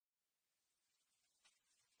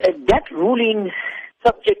That ruling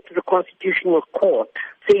subject to the Constitutional Court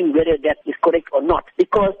saying whether that is correct or not.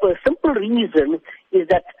 Because for a simple reason is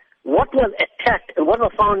that what was attacked and what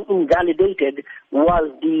was found invalidated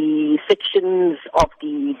was the sections of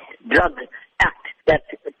the Drug Act that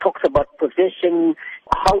talks about possession.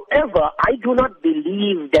 However, I do not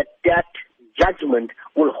believe that judgment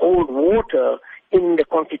will hold water in the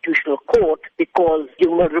Constitutional Court, because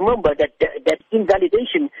you must remember that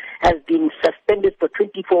invalidation has been suspended for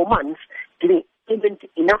 24 months, giving even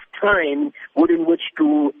enough time within which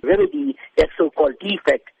to remedy that so-called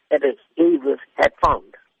defect that Davis had found.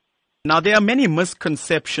 Now, there are many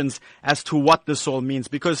misconceptions as to what this all means,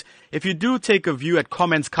 because if you do take a view at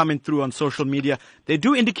comments coming through on social media, they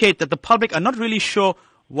do indicate that the public are not really sure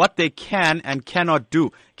what they can and cannot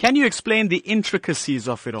do. Can you explain the intricacies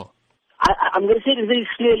of it all? I'm going to say this very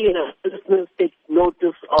clearly, and listeners take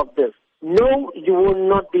notice of this. No, you will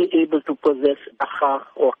not be able to possess Dagga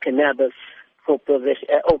or cannabis for possess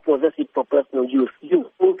it for personal use. You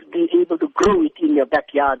won't be able to grow it in your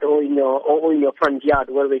backyard or in your front yard,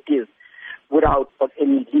 wherever it is, without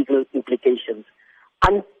any legal implications.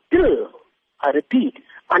 Until, I repeat,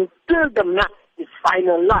 until the map is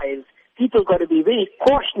finalized, people got to be very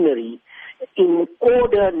cautionary in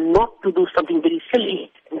order not to do something very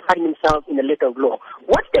silly and find themselves in a letter of law.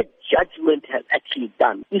 What the judgment has actually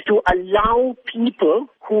done is to allow people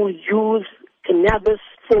who use cannabis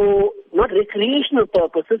for not recreational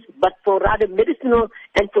purposes, but for rather medicinal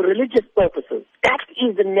and for religious purposes. That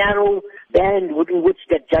is the narrow band within which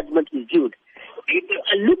that judgment is viewed. People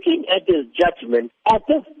are looking at this judgment as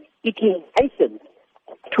if it is licensed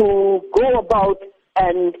to go about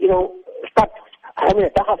and, start having a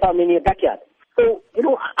Dagga farm in your backyard. So,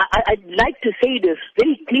 I'd like to say this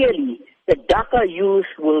very clearly, that Dagga use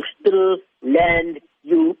will still land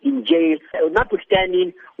you in jail,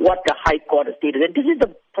 notwithstanding what the High Court has stated. And this is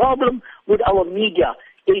the problem with our media.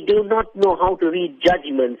 They do not know how to read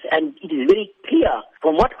judgments, and it is very clear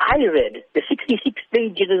from what I read, the 66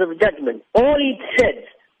 pages of judgment. All it said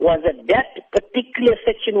was that particular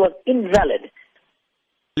section was invalid.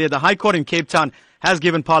 The High Court in Cape Town has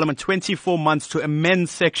given Parliament 24 months to amend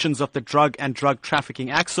sections of the Drug and Drug Trafficking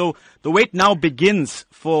Act. So the wait now begins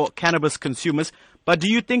for cannabis consumers. But do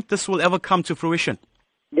you think this will ever come to fruition?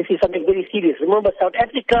 This is something very serious. Remember, South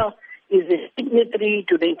Africa is a signatory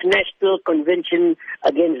to the International Convention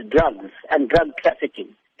Against Drugs and Drug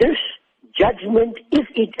Trafficking. This judgment, if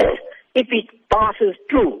it passes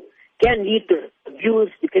through, can lead to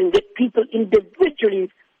abuse. You can get people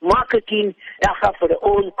individually marketing Dagga for their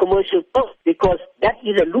own commercial purpose, because that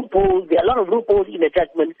is a loophole. There are a lot of loopholes in the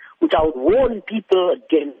judgment, which I would warn people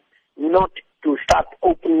against not to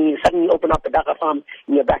suddenly open up a Dagga farm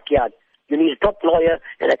in your backyard. You need a top lawyer,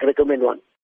 and I can recommend one.